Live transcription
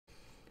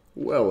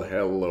Well,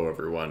 hello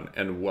everyone,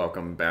 and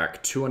welcome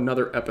back to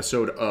another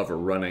episode of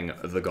Running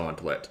the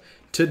Gauntlet.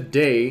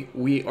 Today,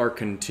 we are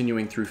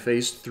continuing through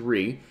Phase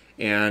 3,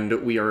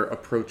 and we are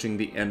approaching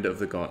the end of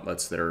the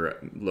gauntlets that are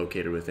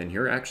located within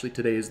here. Actually,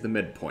 today is the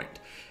midpoint.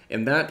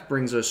 And that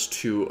brings us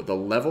to the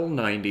Level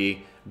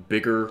 90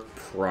 Bigger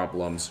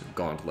Problems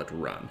Gauntlet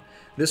run.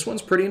 This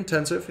one's pretty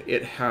intensive.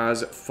 It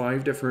has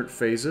 5 different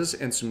phases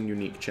and some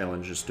unique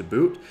challenges to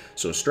boot.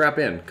 So strap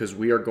in, because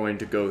we are going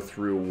to go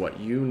through what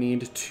you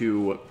need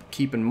to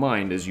keep in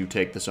mind as you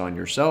take this on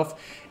yourself,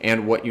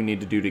 and what you need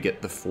to do to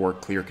get the 4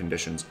 clear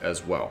conditions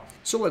as well.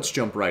 So let's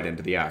jump right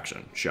into the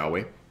action, shall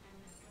we?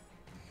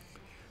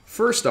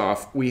 First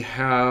off, we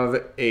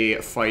have a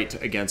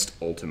fight against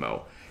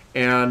Ultimo.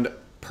 And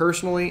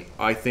personally,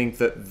 I think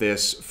that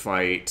this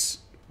fight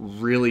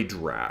really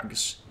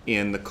drags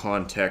in the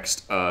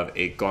context of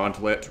a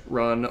gauntlet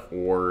run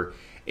or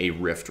a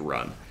rift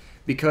run,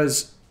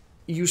 because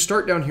you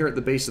start down here at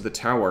the base of the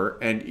tower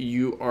and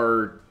you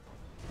are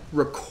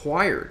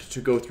required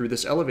to go through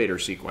this elevator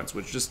sequence,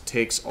 which just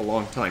takes a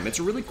long time. It's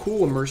a really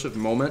cool immersive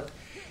moment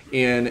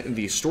in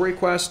the story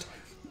quest.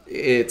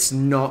 It's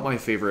not my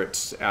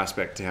favorite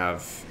aspect to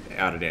have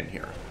added in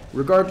here.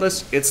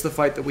 Regardless, it's the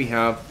fight that we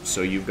have,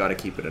 so you've got to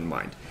keep it in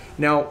mind.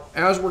 Now,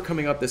 as we're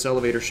coming up this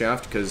elevator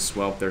shaft, because,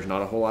 well, there's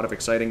not a whole lot of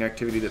exciting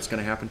activity that's going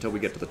to happen until we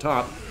get to the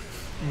top,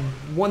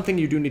 one thing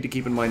you do need to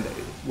keep in mind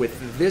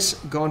with this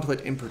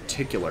gauntlet in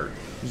particular,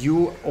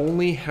 you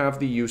only have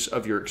the use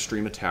of your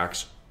extreme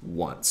attacks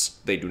once.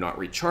 They do not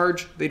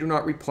recharge, they do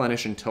not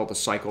replenish until the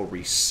cycle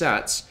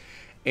resets,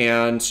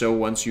 and so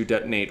once you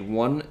detonate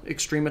one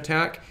extreme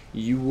attack,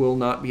 you will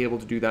not be able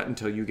to do that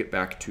until you get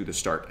back to the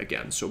start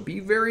again. So be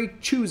very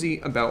choosy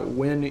about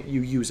when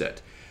you use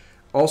it.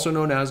 Also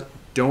known as,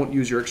 don't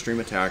use your extreme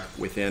attack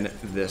within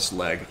this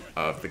leg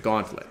of the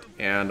gauntlet.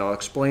 And I'll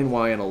explain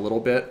why in a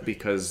little bit,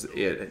 because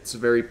it's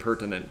very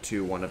pertinent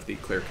to one of the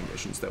clear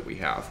conditions that we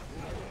have.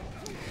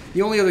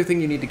 The only other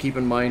thing you need to keep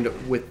in mind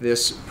with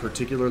this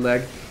particular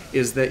leg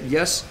is that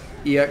yes,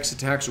 EX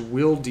attacks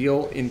will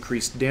deal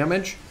increased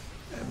damage,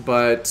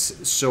 but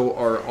so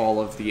are all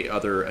of the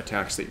other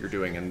attacks that you're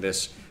doing in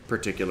this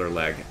particular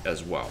leg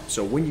as well.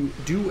 So when you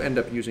do end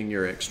up using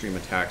your extreme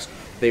attacks,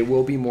 they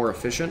will be more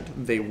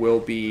efficient, they will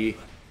be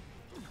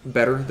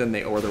better than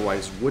they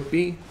otherwise would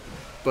be,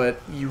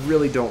 but you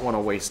really don't want to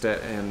waste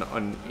it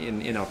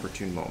in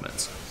inopportune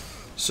moments.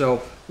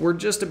 So we're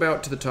just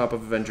about to the top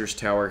of Avengers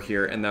Tower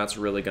here, and that's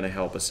really going to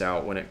help us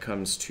out when it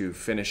comes to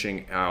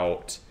finishing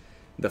out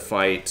the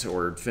fight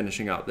or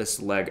finishing out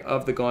this leg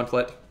of the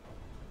gauntlet.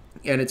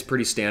 And it's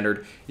pretty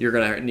standard. You're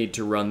going to need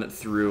to run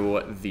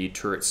through the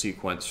turret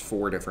sequence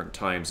 4 different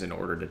times in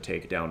order to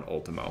take down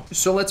Ultimo.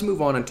 So let's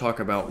move on and talk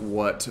about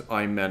what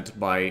I meant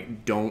by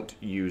don't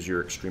use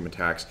your extreme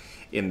attacks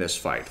in this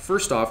fight.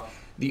 First off,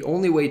 the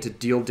only way to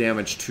deal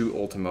damage to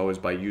Ultimo is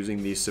by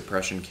using these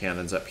suppression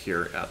cannons up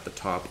here at the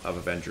top of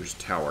Avengers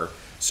Tower.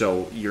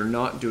 So you're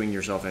not doing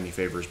yourself any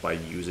favors by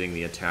using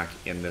the attack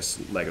in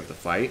this leg of the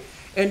fight.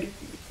 And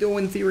though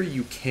in theory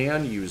you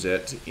can use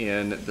it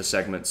in the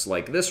segments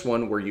like this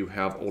one where you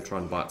have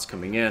Ultron bots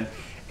coming in,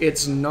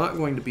 it's not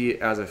going to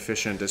be as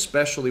efficient,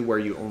 especially where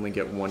you only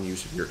get one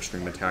use of your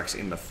extreme attacks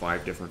in the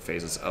 5 different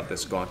phases of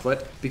this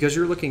gauntlet, because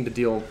you're looking to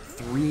deal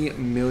 3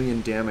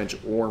 million damage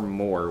or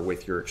more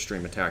with your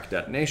extreme attack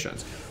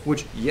detonations,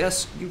 which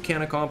yes, you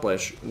can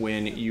accomplish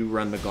when you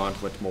run the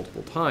gauntlet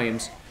multiple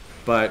times,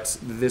 but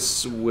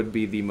this would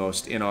be the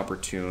most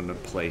inopportune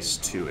place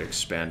to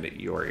expend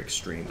your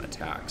extreme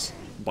attacks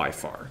by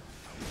far.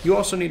 You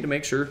also need to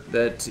make sure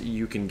that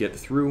you can get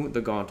through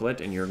the gauntlet,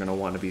 and you're going to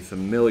want to be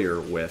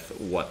familiar with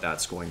what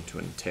that's going to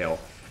entail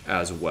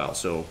as well.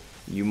 So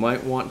you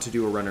might want to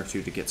do a run or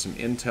two to get some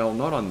intel,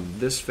 not on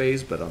this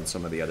phase, but on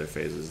some of the other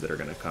phases that are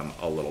going to come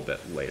a little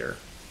bit later.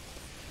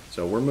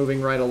 So we're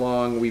moving right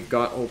along. We've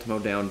got Ultimo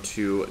down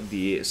to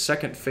the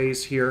 2nd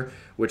phase here,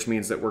 which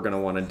means that we're going to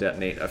want to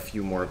detonate a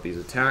few more of these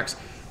attacks.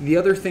 The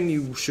other thing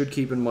you should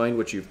keep in mind,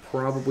 which you've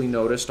probably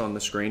noticed on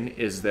the screen,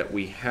 is that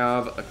we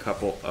have a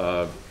couple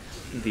of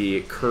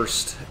the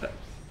cursed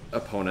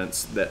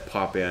opponents that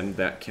pop in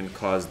that can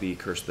cause the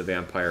Curse the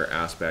Vampire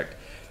aspect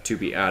to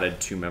be added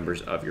to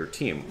members of your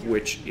team,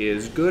 which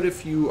is good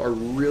if you are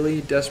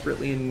really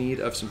desperately in need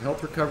of some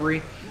health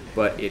recovery,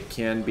 but it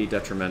can be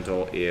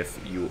detrimental if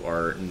you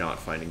are not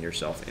finding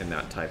yourself in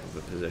that type of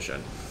a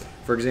position.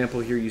 For example,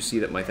 here you see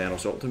that my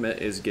Thanos ultimate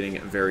is getting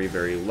very,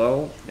 very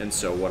low, and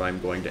so what I'm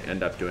going to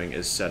end up doing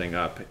is setting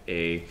up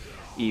a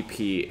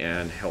EP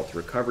and health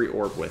recovery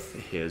orb with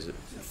his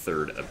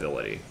 3rd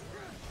ability.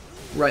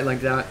 Right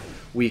like that,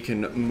 we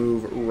can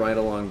move right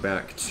along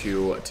back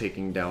to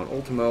taking down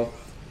Ultimo.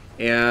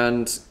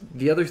 And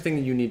the other thing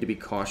that you need to be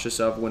cautious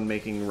of when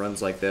making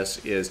runs like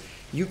this is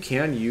you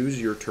can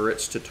use your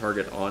turrets to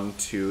target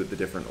onto the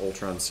different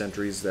Ultron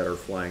sentries that are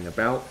flying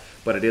about,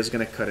 but it is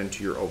going to cut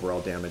into your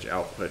overall damage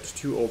output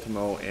to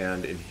Ultimo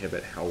and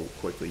inhibit how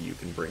quickly you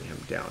can bring him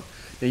down.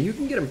 Now you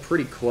can get him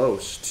pretty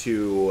close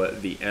to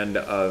the end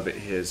of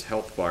his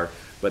health bar,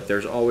 but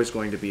there's always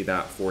going to be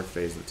that fourth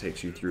phase that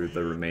takes you through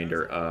the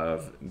remainder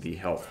of the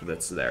health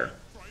that's there.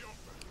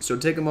 So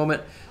take a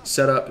moment,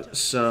 set up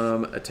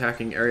some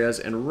attacking areas,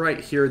 and right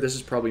here, this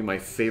is probably my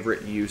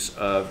favorite use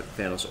of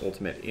Thanos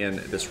Ultimate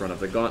in this run of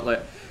the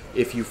Gauntlet.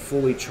 If you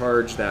fully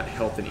charge that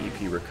health and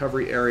EP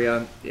recovery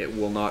area, it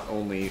will not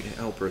only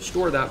help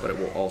restore that, but it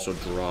will also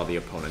draw the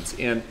opponents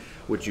in,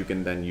 which you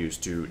can then use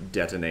to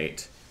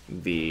detonate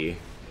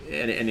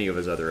any of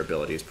his other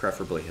abilities,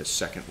 preferably his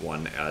second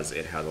one, as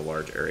it has a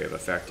large area of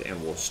effect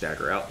and will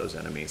stagger out those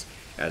enemies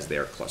as they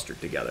are clustered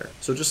together.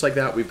 So just like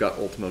that, we've got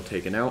Ultimo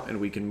taken out, and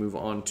we can move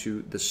on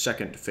to the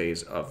second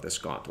phase of this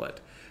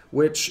gauntlet,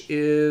 which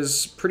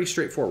is pretty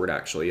straightforward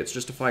actually. It's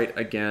just a fight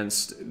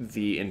against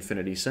the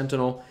Infinity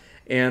Sentinel,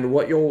 and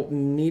what you'll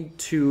need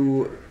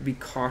to be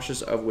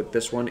cautious of with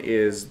this one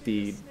is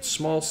the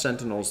small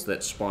sentinels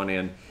that spawn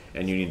in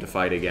and you need to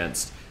fight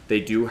against. They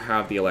do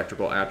have the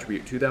electrical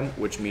attribute to them,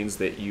 which means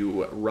that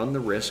you run the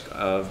risk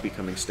of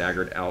becoming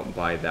staggered out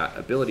by that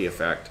ability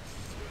effect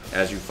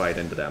as you fight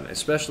into them,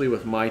 especially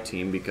with my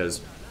team,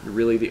 because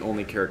really the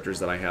only characters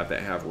that I have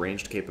that have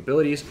ranged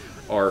capabilities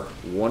are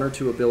 1 or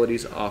 2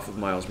 abilities off of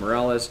Miles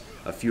Morales,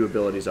 a few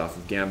abilities off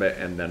of Gambit,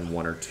 and then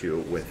 1 or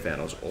 2 with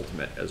Thanos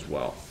Ultimate as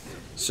well.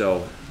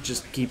 So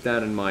just keep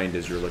that in mind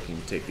as you're looking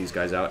to take these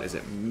guys out, as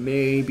it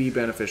may be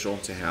beneficial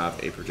to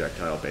have a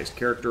projectile-based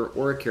character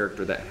or a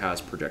character that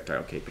has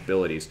projectile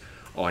capabilities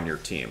on your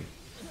team.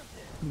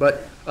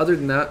 But other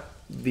than that,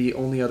 the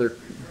only other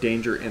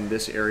danger in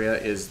this area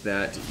is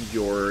that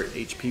your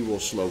HP will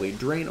slowly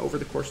drain over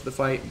the course of the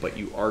fight, but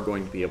you are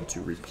going to be able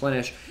to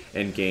replenish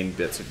and gain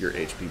bits of your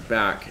HP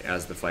back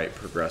as the fight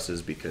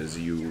progresses, because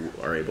you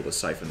are able to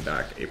siphon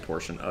back a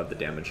portion of the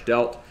damage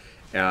dealt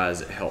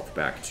as health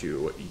back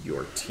to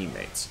your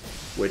teammates,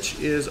 which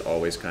is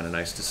always kind of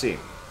nice to see.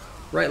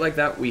 Right like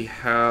that, we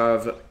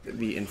have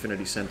the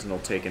Infinity Sentinel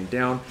taken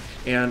down,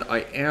 and I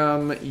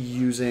am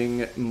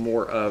using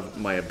more of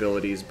my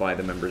abilities by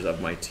the members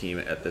of my team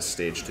at this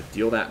stage to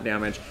deal that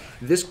damage.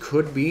 This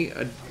could be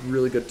a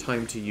really good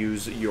time to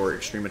use your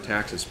extreme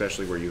attacks,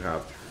 especially where you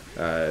have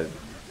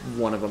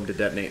one of them to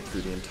detonate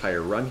through the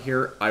entire run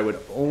here. I would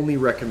only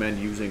recommend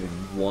using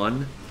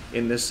one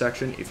in this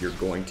section if you're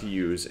going to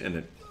use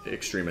an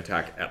extreme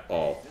attack at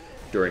all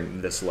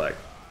during this leg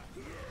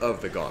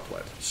of the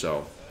gauntlet.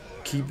 So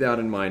keep that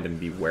in mind and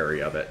be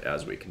wary of it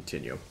as we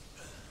continue.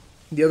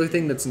 The other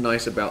thing that's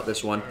nice about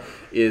this one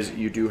is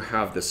you do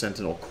have the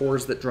Sentinel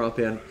cores that drop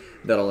in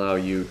that allow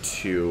you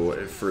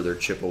to further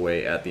chip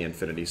away at the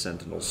Infinity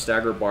Sentinel's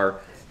stagger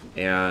bar,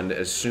 and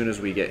as soon as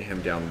we get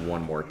him down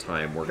one more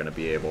time, we're going to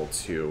be able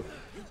to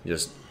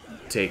just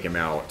take him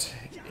out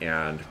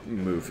and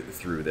move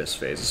through this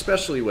phase,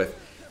 especially with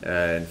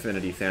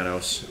Infinity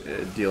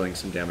Thanos dealing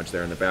some damage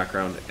there in the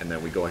background, and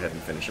then we go ahead and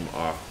finish him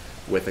off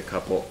with a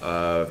couple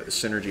of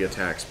synergy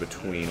attacks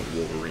between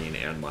Wolverine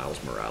and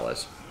Miles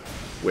Morales,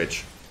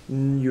 which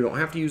you don't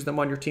have to use them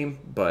on your team,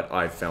 but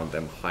I've found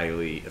them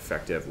highly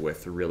effective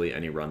with really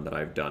any run that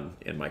I've done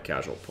in my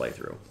casual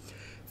playthrough.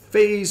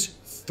 Phase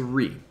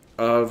 3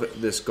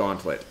 of this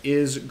gauntlet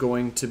is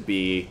going to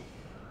be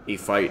a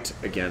fight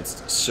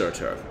against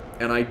Surtur.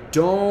 And I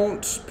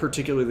don't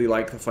particularly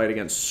like the fight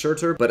against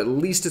Surtur, but at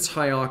least it's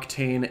high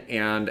octane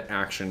and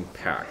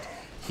action-packed.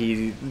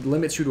 He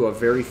limits you to a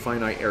very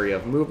finite area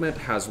of movement,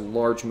 has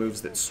large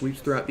moves that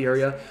sweeps throughout the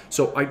area,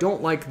 so I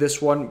don't like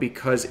this one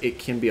because it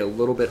can be a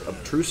little bit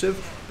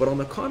obtrusive, but on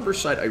the converse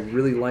side, I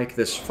really like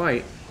this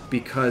fight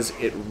because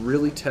it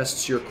really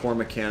tests your core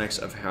mechanics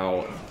of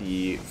how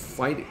the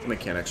fight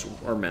mechanics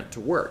are meant to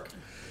work.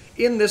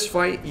 In this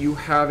fight, you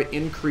have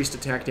increased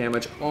attack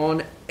damage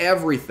on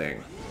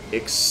everything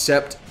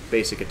except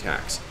basic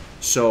attacks.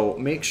 So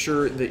make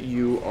sure that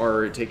you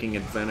are taking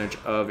advantage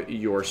of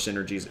your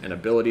synergies and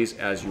abilities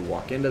as you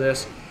walk into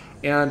this.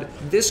 And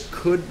this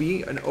could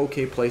be an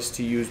okay place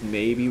to use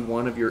maybe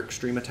one of your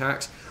extreme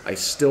attacks. I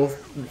still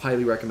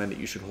highly recommend that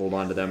you should hold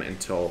on to them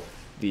until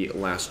the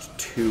last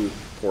 2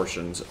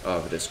 portions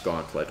of this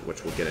gauntlet,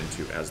 which we'll get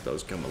into as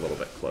those come a little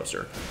bit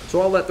closer. So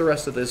I'll let the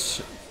rest of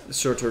this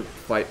Surtur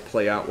fight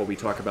play out while we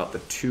talk about the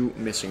 2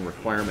 missing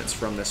requirements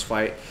from this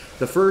fight.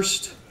 The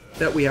first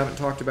that we haven't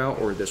talked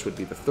about, or this would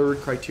be the third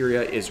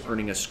criteria, is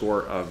earning a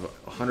score of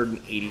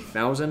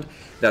 180,000.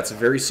 That's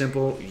very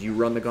simple. You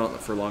run the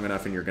gauntlet for long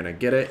enough and you're going to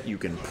get it. You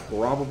can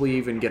probably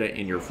even get it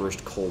in your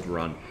first cold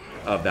run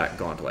of that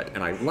gauntlet.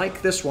 And I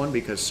like this one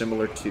because,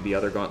 similar to the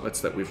other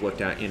gauntlets that we've looked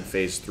at in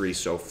Phase 3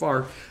 so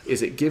far,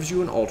 is it gives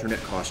you an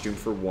alternate costume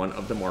for one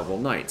of the Marvel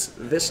Knights.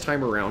 This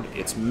time around,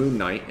 it's Moon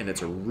Knight, and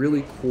it's a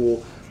really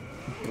cool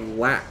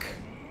black,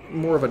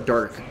 more of a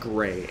dark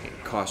gray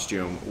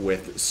costume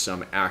with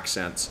some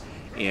accents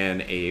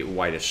in a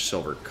whitish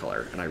silver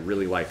color, and I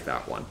really like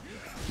that one.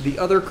 The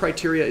other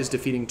criteria is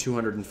defeating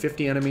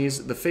 250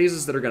 enemies. The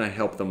phases that are going to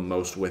help the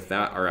most with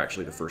that are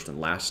actually the first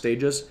and last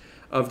stages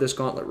of this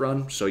gauntlet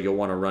run, so you'll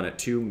want to run it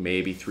 2,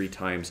 maybe 3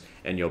 times,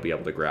 and you'll be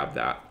able to grab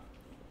that.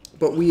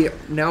 But we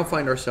now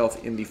find ourselves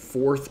in the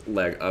fourth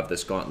leg of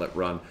this gauntlet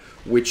run,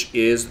 which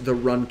is the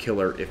run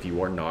killer if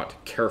you are not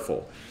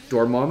careful.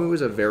 Dormammu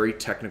is a very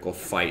technical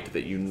fight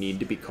that you need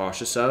to be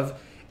cautious of,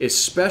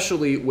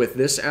 especially with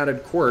this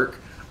added quirk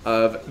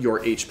of your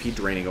HP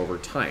draining over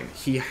time.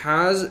 He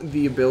has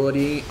the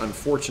ability,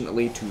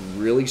 unfortunately, to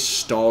really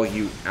stall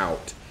you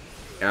out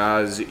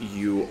as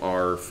you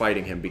are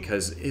fighting him,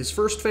 because his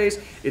first phase,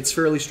 it's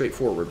fairly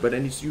straightforward, but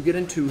as you get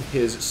into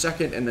his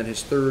second and then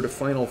his third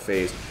final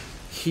phase,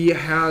 he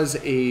has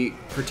a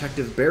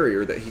protective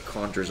barrier that he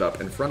conjures up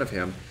in front of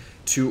him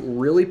to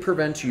really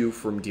prevent you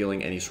from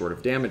dealing any sort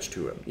of damage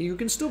to him. You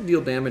can still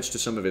deal damage to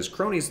some of his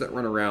cronies that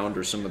run around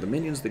or some of the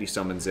minions that he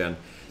summons in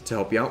to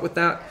help you out with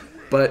that,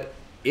 but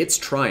it's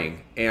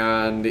trying,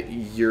 and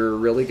you're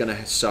really going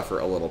to suffer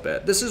a little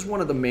bit. This is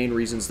one of the main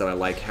reasons that I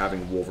like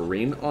having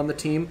Wolverine on the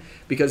team,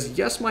 because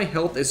yes, my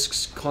health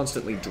is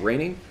constantly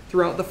draining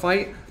throughout the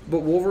fight,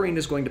 but Wolverine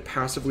is going to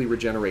passively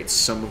regenerate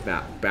some of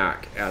that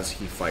back as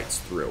he fights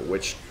through,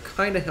 which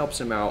kind of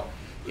helps him out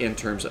in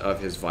terms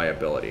of his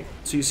viability.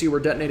 So you see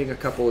we're detonating a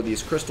couple of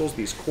these crystals,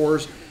 these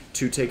cores,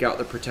 to take out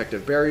the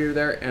protective barrier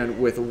there,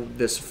 and with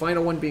this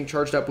final one being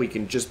charged up, we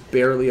can just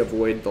barely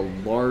avoid the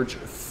large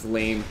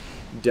flame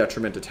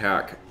detriment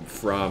attack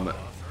from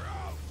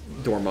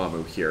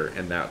Dormammu here,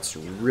 and that's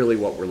really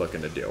what we're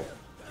looking to do.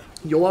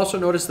 You'll also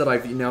notice that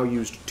I've now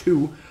used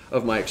 2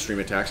 of my extreme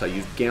attacks. I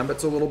used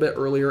Gambits a little bit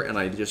earlier, and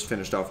I just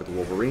finished off with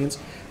Wolverines.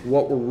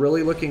 What we're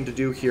really looking to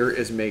do here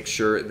is make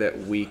sure that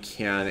we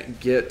can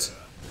get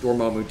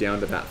Dormammu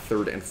down to that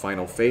third and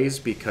final phase,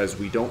 because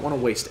we don't want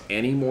to waste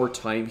any more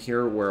time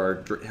here where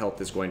our health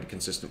is going to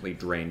consistently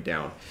drain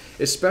down.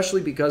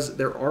 Especially because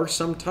there are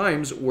some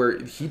times where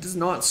he does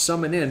not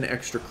summon in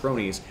extra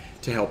cronies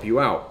to help you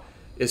out,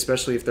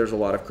 especially if there's a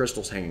lot of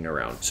crystals hanging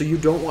around. So you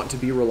don't want to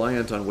be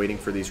reliant on waiting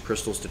for these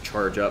crystals to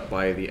charge up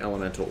by the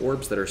elemental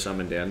orbs that are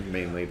summoned in,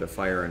 mainly the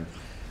fire and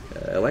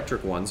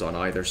electric ones on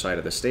either side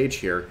of the stage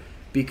here,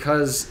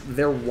 because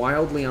they're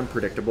wildly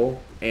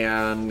unpredictable,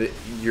 and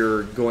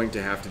you're going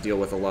to have to deal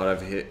with a lot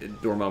of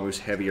Dormammu's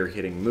heavier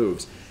hitting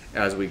moves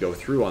as we go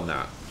through on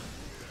that.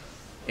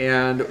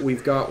 And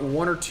we've got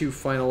 1 or 2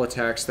 final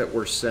attacks that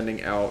we're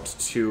sending out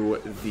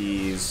to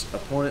these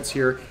opponents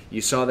here.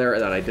 You saw there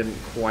that I didn't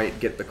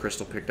quite get the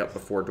crystal picked up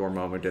before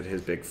Dormammu did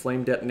his big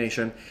flame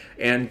detonation,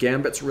 and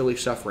Gambit's really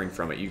suffering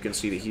from it. You can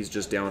see that he's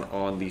just down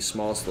on the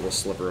smallest little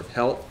sliver of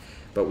health,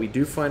 but we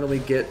do finally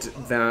get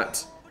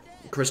that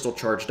crystal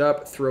charged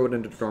up, throw it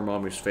into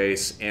Dormammu's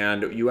face,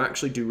 and you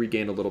actually do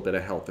regain a little bit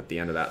of health at the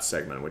end of that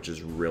segment, which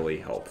is really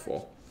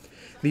helpful.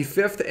 The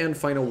 5th and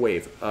final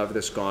wave of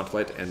this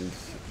gauntlet, and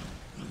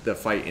the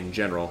fight in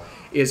general,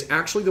 is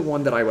actually the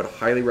one that I would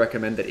highly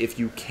recommend, that if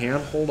you can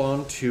hold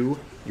on to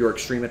your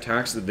extreme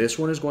attacks, this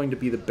one is going to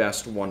be the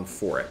best one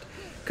for it.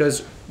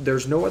 Because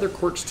there's no other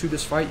quirks to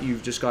this fight,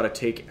 you've just got to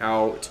take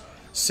out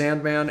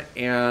Sandman,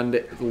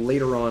 and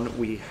later on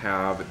we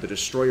have the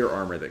Destroyer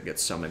armor that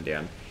gets summoned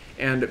in.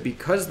 And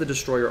because the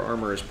Destroyer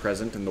armor is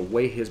present and the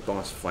way his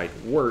boss fight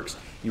works,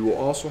 you will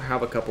also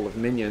have a couple of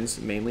minions,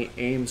 mainly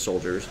AIM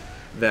soldiers,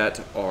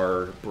 that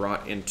are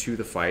brought into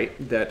the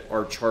fight that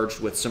are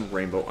charged with some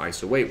Rainbow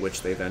ISO-8,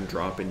 which they then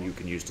drop and you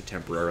can use to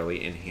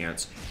temporarily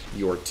enhance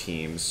your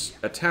team's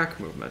attack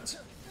movements.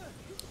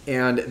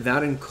 And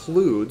that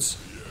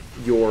includes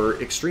your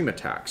extreme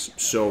attacks.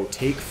 So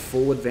take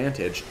full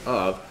advantage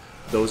of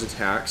those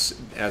attacks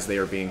as they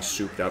are being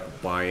souped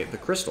up by the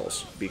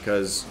crystals,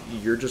 because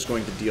you're just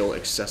going to deal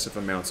excessive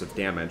amounts of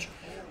damage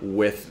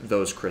with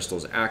those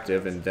crystals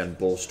active and then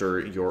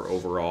bolster your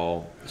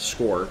overall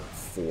score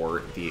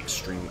for the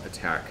extreme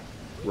attack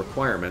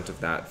requirement of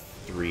that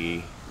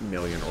 3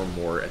 million or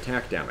more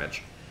attack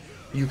damage.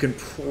 You can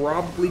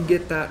probably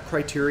get that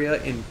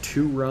criteria in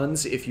 2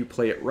 runs if you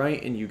play it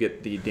right and you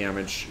get the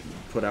damage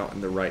put out in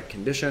the right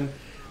condition,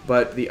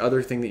 but the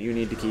other thing that you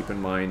need to keep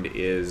in mind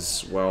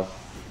is, well,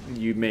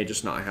 you may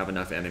just not have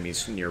enough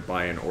enemies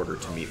nearby in order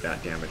to meet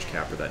that damage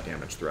cap or that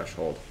damage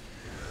threshold.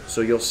 So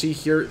you'll see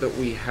here that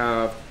we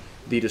have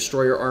the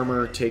Destroyer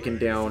armor taken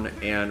down,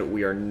 and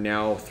we are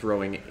now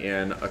throwing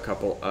in a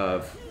couple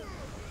of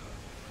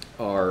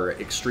our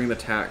extreme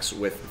attacks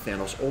with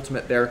Thanos'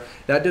 ultimate there.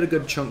 That did a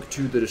good chunk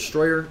to the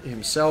Destroyer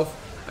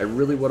himself. I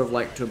really would have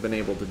liked to have been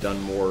able to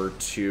done more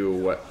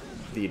to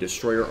the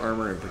Destroyer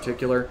armor in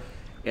particular.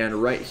 And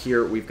right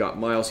here we've got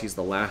Miles. He's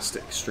the last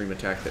extreme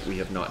attack that we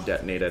have not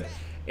detonated.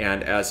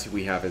 And as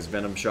we have his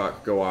Venom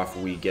Shock go off,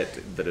 we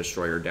get the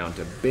Destroyer down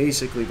to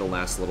basically the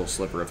last little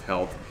sliver of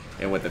health,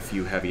 and with a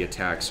few heavy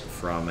attacks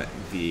from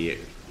the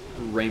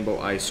Rainbow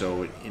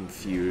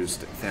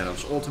ISO-infused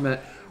Thanos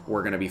Ultimate,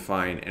 we're going to be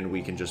fine, and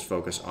we can just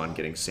focus on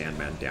getting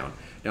Sandman down.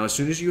 Now, as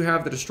soon as you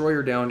have the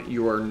Destroyer down,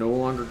 you are no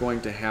longer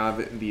going to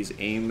have these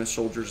AIM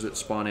soldiers that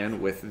spawn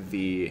in with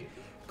the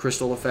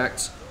crystal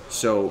effects,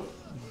 so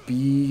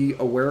be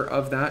aware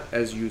of that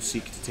as you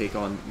seek to take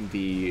on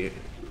the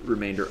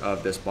remainder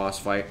of this boss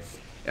fight,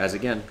 as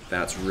again,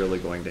 that's really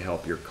going to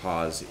help your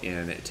cause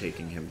in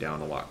taking him down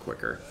a lot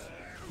quicker.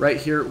 Right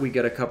here, we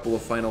get a couple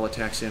of final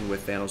attacks in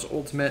with Thanos'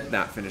 ultimate.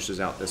 That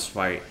finishes out this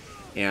fight,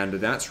 And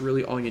that's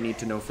really all you need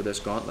to know for this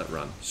gauntlet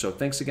run. So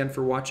thanks again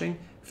for watching.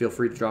 Feel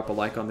free to drop a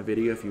like on the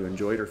video if you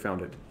enjoyed or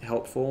found it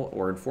helpful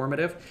or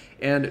informative.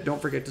 And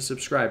don't forget to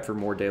subscribe for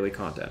more daily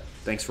content.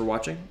 Thanks for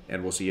watching,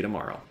 and we'll see you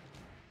tomorrow.